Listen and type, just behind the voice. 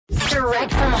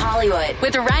Direct from Hollywood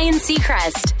with Ryan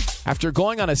Seacrest. After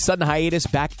going on a sudden hiatus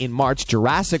back in March,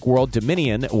 Jurassic World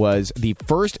Dominion was the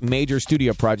first major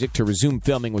studio project to resume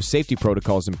filming with safety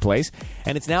protocols in place,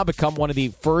 and it's now become one of the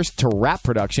first to wrap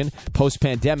production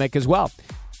post-pandemic as well.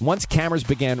 Once cameras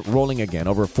began rolling again,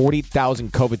 over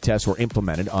 40,000 COVID tests were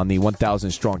implemented on the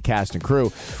 1,000-strong cast and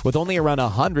crew, with only around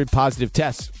 100 positive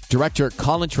tests. Director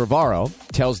Colin Trevorrow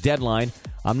tells Deadline,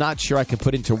 "I'm not sure I can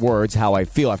put into words how I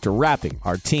feel after wrapping.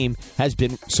 Our team has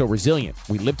been so resilient.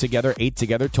 We lived together, ate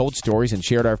together, told stories, and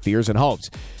shared our fears and hopes.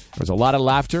 There was a lot of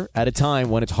laughter at a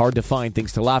time when it's hard to find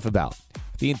things to laugh about."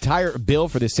 The entire bill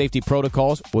for the safety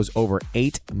protocols was over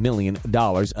 $8 million,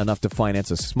 enough to finance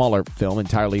a smaller film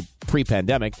entirely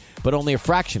pre-pandemic, but only a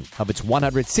fraction of its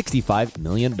 $165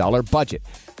 million budget.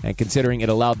 And considering it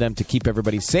allowed them to keep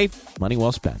everybody safe, money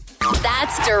well spent.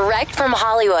 That's Direct from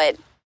Hollywood.